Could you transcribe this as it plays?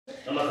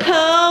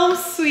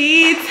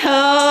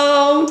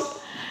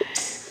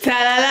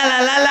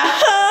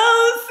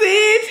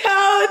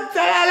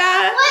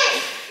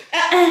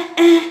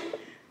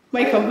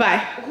careful. Bye.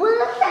 Who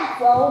left that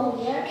phone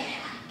here?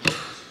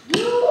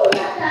 You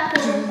left that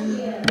phone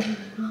here.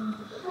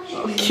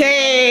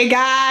 Okay,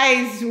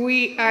 guys,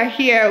 we are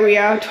here. We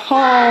are at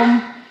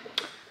home.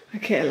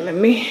 Okay, let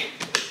me.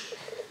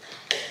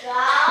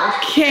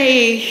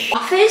 Okay.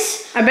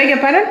 Office? I beg your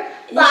pardon?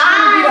 This is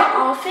gonna be the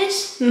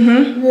office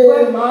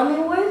where mommy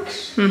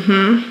works.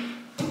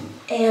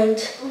 And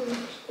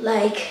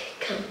like,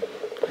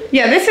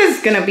 yeah, this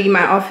is gonna be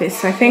my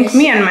office. I think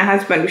me and my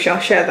husband, we shall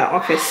share the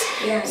office.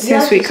 Yeah,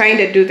 since we kind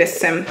of do the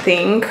same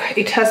thing.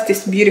 It has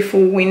this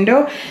beautiful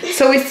window.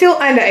 So we're still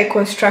under a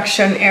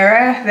construction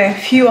era. There are a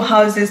few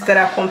houses that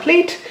are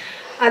complete.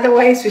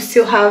 Otherwise, we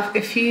still have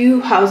a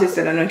few houses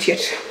that are not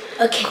yet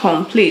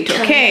complete.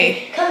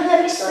 Okay. Come,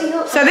 let me show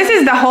you. So this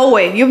is the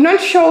hallway. You've not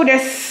showed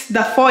us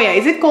the foyer.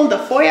 Is it called the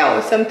foyer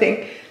or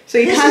something? So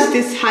it has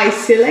this high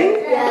ceiling.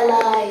 Yeah,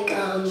 like I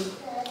don't know.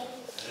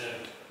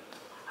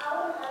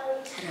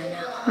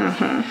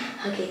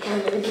 Okay, come,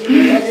 let me give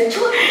you another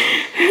tour.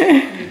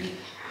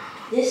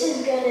 This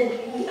is gonna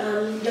be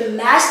the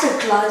master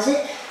closet,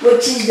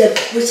 which is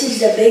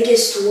the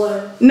biggest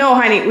one. No,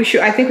 honey,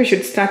 I think we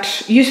should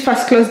start. You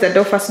first close the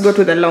door, first go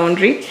to the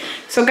laundry.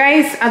 So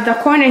guys, at the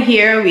corner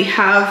here we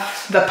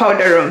have the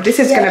powder room. This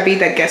is gonna be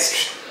the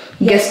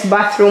guest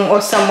bathroom,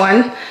 or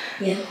someone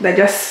that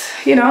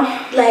just, you know,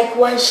 like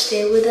want to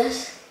stay with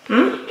us.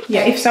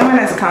 Yeah, if someone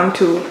has come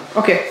to,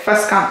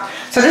 first come.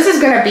 So this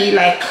is gonna be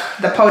like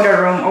the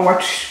powder room, or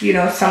what, you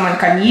know, someone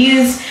can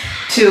use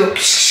to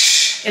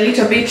a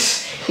little bit.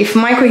 If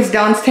Michael is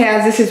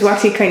downstairs, this is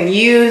what he can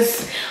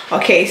use.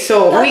 Okay,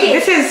 so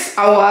this is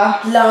our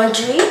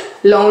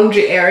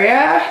laundry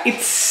area.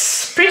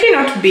 It's pretty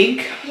not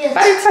big,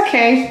 but it's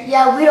okay.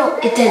 Yeah,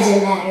 it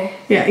doesn't matter.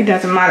 Yeah, it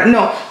doesn't matter.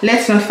 No,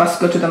 let's not first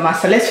go to the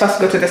master. Let's first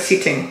go to the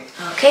sitting.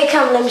 Okay,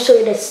 come, let me show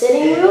you the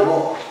sitting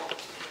room.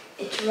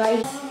 It's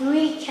right,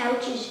 3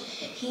 couches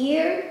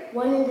here,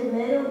 one in the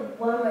middle,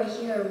 one right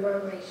here, and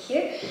one right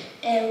here.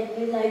 And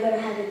we're like gonna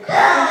have a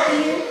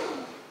coffee here,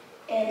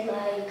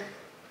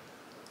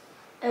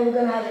 and we're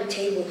gonna have a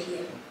table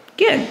here.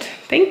 Good,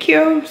 thank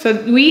you. So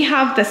we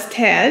have the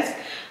stairs,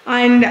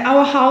 and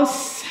our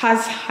house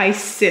has high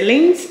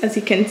ceilings, as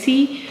you can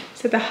see.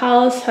 So the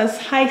house has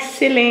high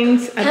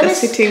ceilings at the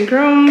sitting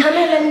room. Come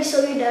and let me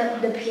show you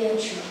the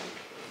pantry.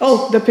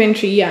 Oh, the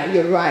pantry, yeah,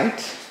 you're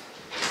right.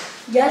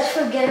 Just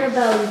forget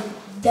about,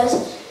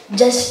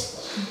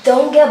 just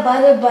don't get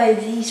bothered by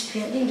these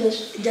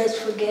paintings, just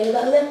forget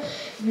about them.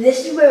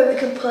 This is where we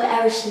can put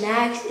our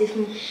snacks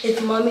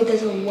if mommy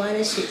doesn't want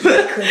us to eat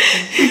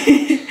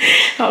cookies.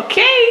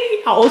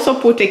 Okay, I'll also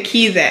put a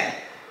key there.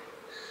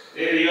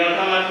 Baby, you wanna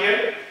come up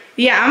here?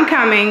 Yeah, I'm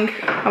coming.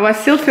 I was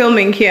still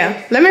filming here.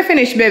 Let me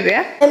finish, baby.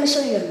 Let me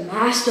show you the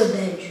master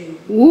bedroom.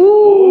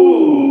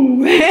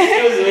 Ooh.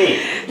 Excuse me.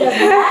 The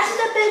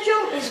master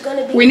bedroom is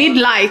gonna be... We need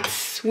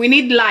lights. We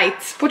need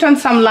lights. Put on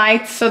some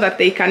lights so that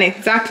they can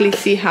exactly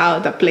see how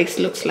the place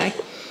looks like.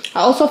 I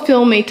also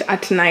film it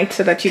at night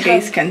so that you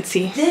guys can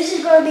see. This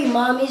is gonna be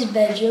mommy's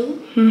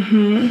bedroom.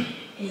 And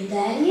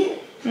daddy,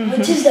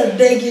 which is the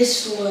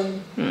biggest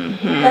one.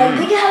 Like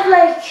we can have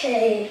like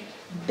a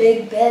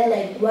big bed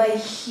like right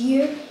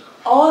here,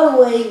 all the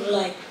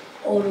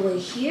way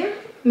here.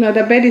 No,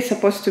 the bed is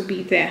supposed to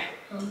be there.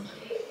 Okay.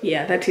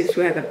 Yeah, that is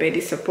where the bed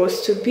is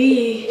supposed to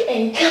be.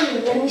 And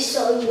come, let me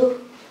show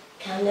you.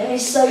 Come, let me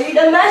show you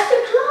the master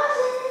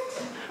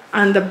closet.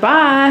 And the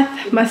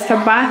bath, master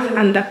bath,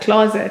 and the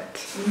closet.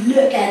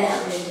 Look at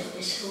that window.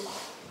 It's so cool.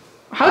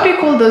 How do you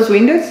call those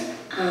windows?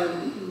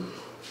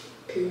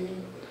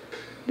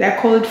 They're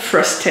called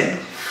frosted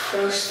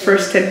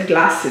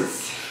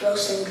glasses.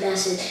 Frosted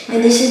glasses.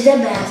 And this is the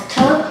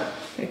bathtub.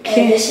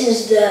 Okay. And this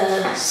is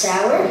the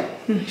shower.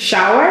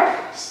 Shower?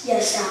 Yeah,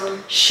 shower.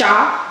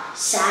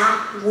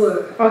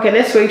 Sour. Okay,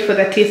 let's wait for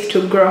the teeth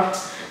to grow.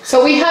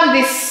 So we have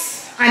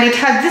this, and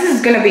this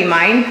is gonna be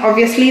mine.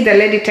 Obviously, the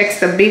lady takes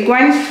the big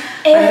one,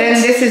 and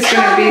then this is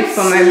gonna be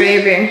for my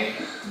baby.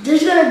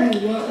 There's gonna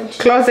be 1, 2,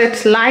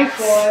 closet lights.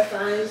 4,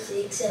 5,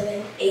 6,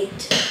 7, 8.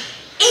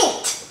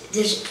 8.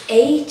 There's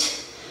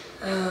 8.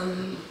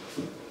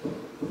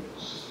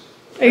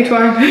 8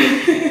 one.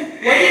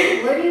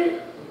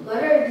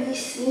 What are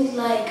these things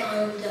like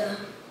on the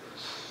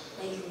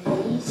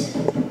these?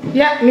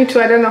 Yeah, me too.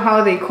 I don't know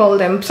how they call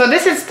them. So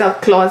this is the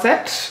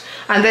closet,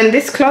 and then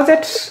this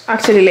closet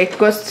actually like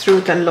goes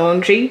through the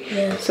laundry.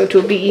 Yeah. So it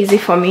will be easy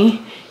for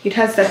me. It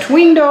has that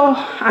window,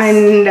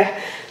 and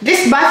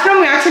this bathroom,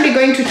 we're actually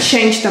going to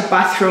change the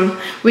bathroom.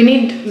 We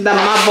need the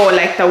marble,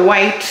 like the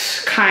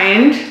white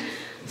kind.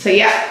 So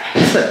yeah,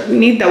 so we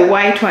need the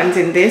white ones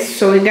in this.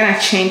 So we're gonna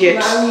change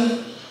it.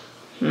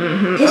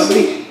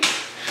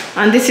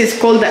 And this is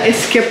called the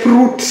escape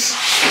route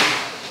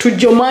to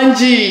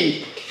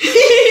Jumanji.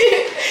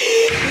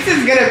 This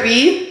is gonna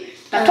be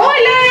the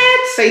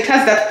toilet. So it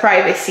has that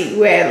privacy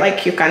where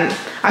like you can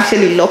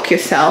actually lock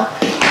yourself,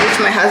 which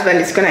my husband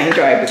is gonna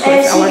enjoy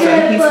because I was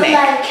on his neck.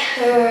 Like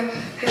her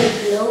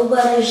blow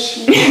butter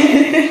sheet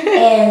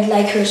and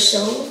like her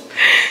soap,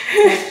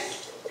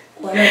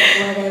 like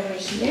whatever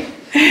here.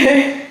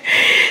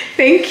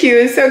 Thank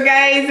you. So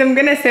guys, I'm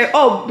gonna say,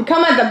 oh,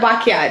 come at the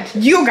backyard.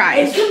 You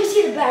guys. Come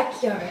see the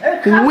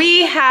backyard.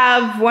 We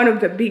have one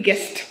of the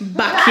biggest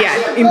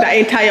backyard in the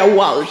entire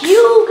world.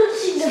 You can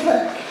see the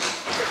backyard.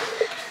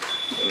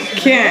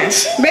 Okay.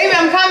 Baby,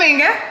 I'm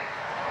coming, eh?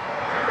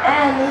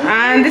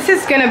 And this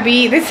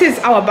is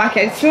our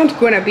backyard. It's not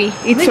gonna be.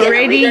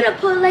 We're gonna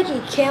put like a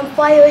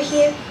campfire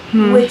here,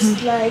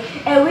 which like,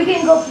 and we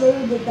can go play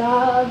with the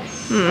dog.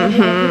 And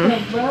then we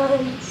can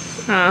run.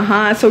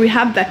 So we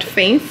have that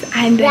fence,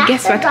 and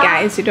guess what,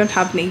 guys? We don't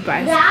have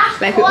neighbors.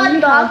 Like we only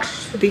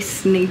have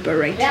this neighbor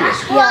right here.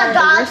 Yeah,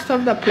 the rest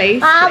of the place.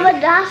 But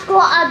that's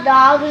what our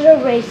dogs are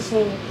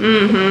racing.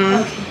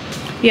 Okay.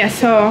 Yeah.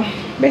 So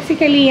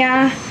basically,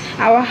 yeah.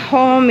 Our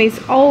home is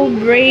all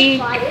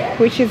brick,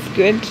 which is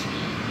good.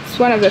 It's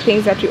one of the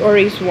things that we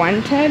always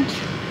wanted.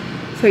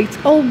 So it's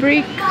all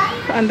brick,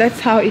 and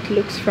that's how it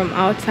looks from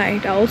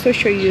outside. I'll also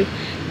show you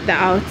the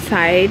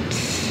outside.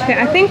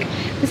 I think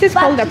this is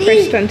called the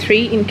Preston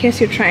tree, in case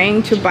you're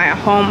trying to buy a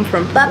home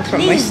from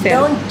please Western.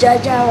 don't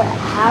judge our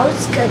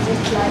house because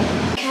it's like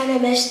kind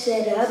of messed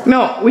it up.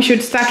 No, we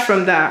should start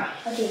from the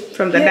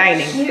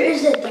dining. Here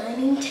is the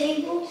dining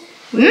table.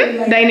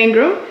 Like, dining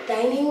room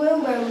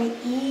where we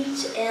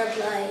eat and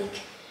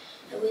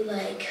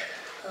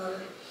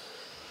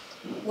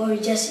where we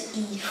just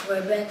eat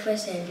for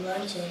breakfast and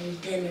lunch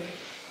and dinner.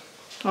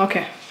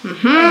 Okay.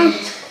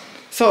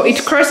 So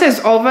it crosses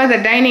over, the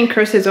dining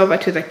crosses over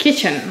to the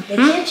kitchen. The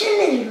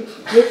kitchen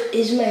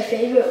is my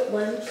favorite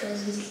one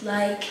because it's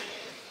like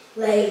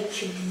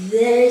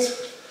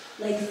this.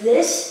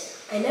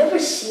 I never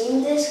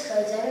seen this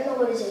because I don't know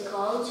what is it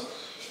called.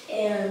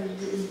 And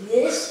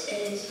this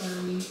is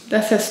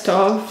that's a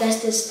stove. That's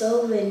the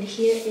stove, and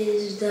here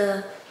is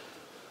the.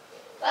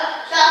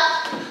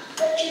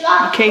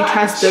 Okay, it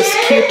has those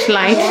cute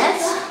lights.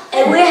 Yes,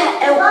 and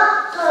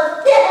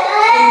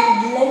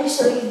let me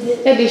show you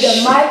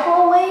the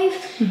microwave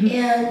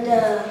and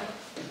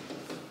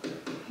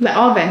the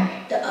oven.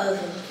 The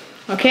oven.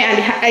 Okay, and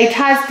it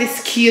has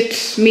this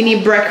cute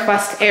mini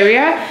breakfast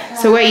area,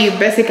 so where you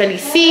basically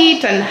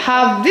sit and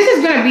have, this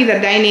is going to be the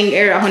dining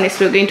area.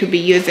 Honestly, we're going to be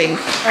using.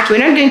 We're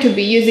not going to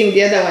be using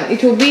the other one.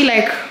 It will be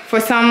like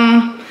for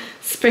some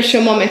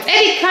special moments.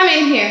 Eddie, come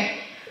in here.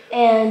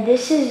 And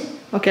this is,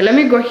 okay, let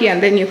me go here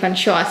and then you can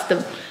show us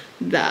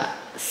the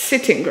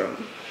sitting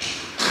room.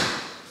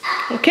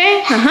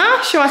 Okay,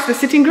 show us the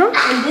sitting room.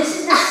 And this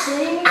is the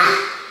sitting room.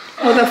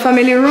 Oh, the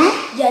family room.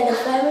 Yeah, the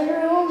family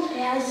room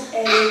has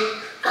a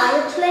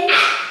fireplace,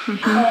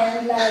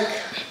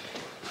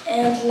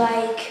 and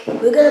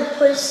we're gonna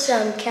put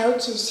some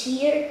couches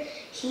here,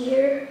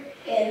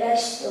 and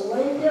that's the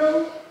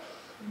window.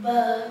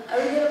 But are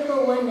we gonna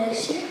put one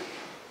next here?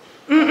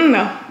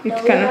 No,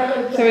 it's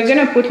gonna. So we're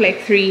gonna put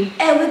like 3.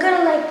 And we're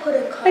gonna like put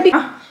a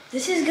car.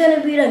 This is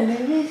gonna be the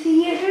movie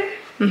theater.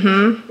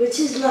 Which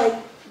is like,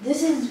 the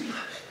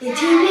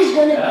TV is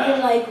gonna be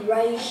like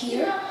right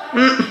here.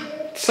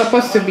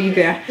 Supposed to be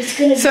there.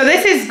 So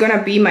this is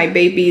gonna be my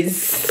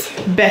baby's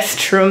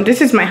best room. This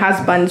is my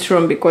husband's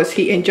room because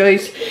he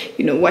enjoys,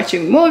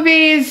 watching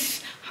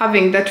movies,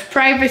 having that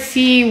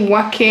privacy,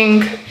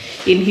 working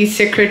in his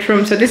secret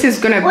room. So this is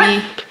gonna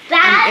be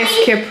an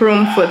escape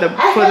room for the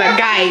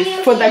guys,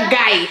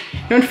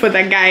 not for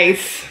the guys.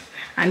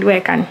 And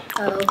where can?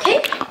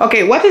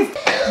 Okay, what is?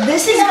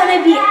 This is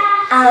gonna be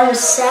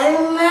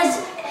Salma's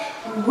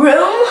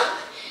room,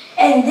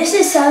 and this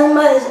is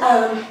Salma's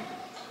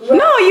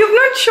No, you've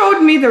not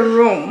showed me the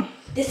room.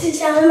 This is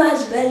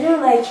Salma's bedroom,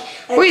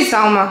 Who is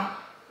Salma?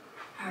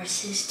 Our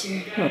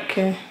sister.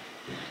 Okay.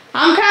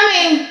 I'm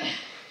coming.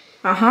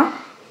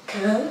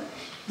 Come.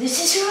 This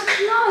is her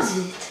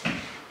closet.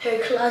 Her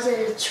closet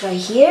is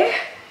right here.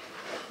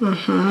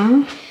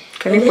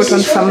 Can you put on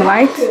some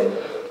light?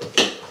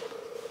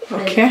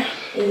 Okay.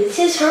 And this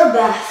is her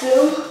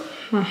bathroom.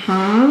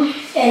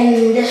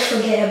 And let's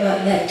forget about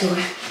that door.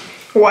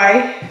 Why?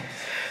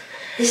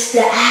 It's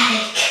the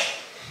attic.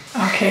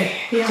 Okay,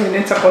 yeah, we're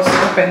not supposed to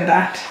open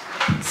that.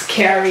 It's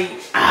scary.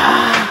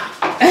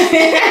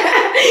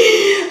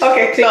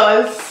 Okay,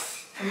 close.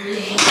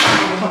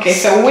 Okay,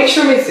 so which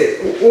room is it?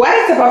 What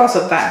is the purpose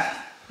of that?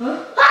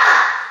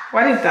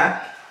 What is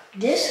that?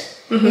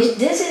 This?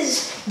 This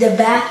is the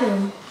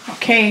bathroom.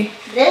 Okay.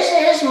 This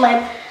is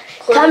my...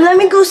 Come, let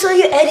me go show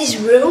you Eddie's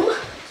room.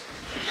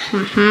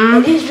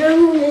 Eddie's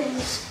room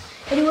is...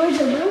 Eddie, where's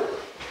the room?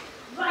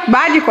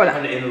 Baji kola.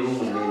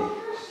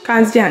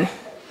 Kanziani.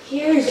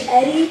 Here's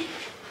Eddie.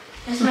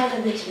 That's not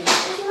the basement.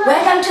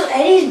 Welcome to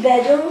Eddie's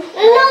bedroom. No,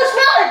 it's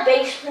not a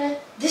basement.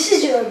 This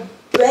is your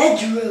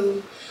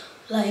bedroom.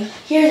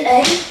 Here's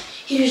Eddie.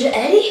 Here's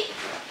Eddie.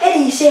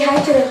 Eddie, say hi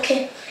to the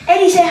kid.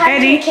 Eddie, say hi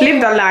to the kid. Eddie,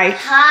 leave the light.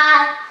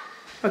 Hi.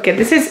 Okay,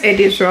 this is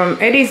Eddie's room.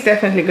 Eddie's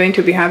definitely going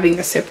to be having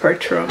a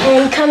separate room.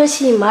 And come and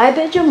see my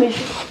bedroom.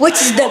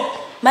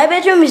 My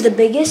bedroom is the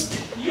biggest.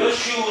 Your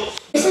shoes.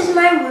 This is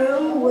my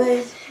room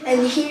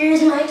and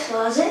here's my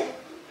closet.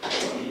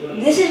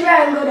 This is where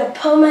I'm going to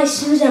put my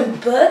shoes and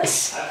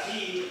books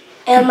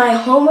and my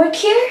homework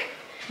here.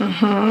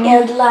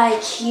 And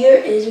here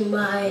is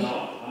my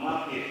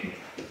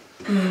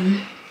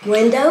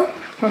window.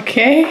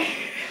 Okay.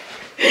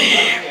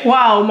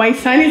 Wow, my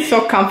son is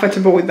so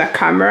comfortable with the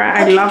camera.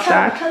 I love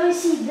that. Come and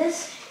see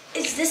this.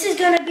 This is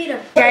gonna be the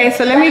Guys,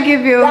 so let me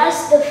give you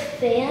that's the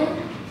fan.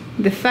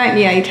 the fan.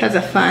 Yeah, it has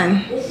a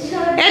fan. This is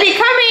gonna be Eddie,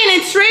 come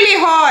in. It's really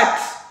hot.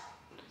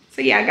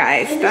 So yeah,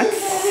 guys,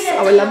 that's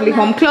our lovely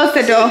home. Close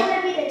the door. This is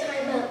gonna be the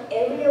timeout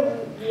area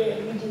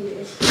where we do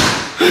this.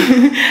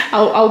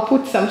 I'll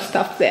put some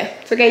stuff there.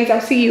 So guys, I'll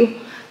see you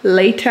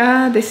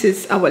later. This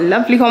is our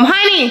lovely home.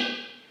 Honey,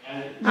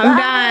 I'm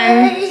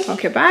done.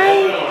 Okay,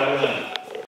 bye.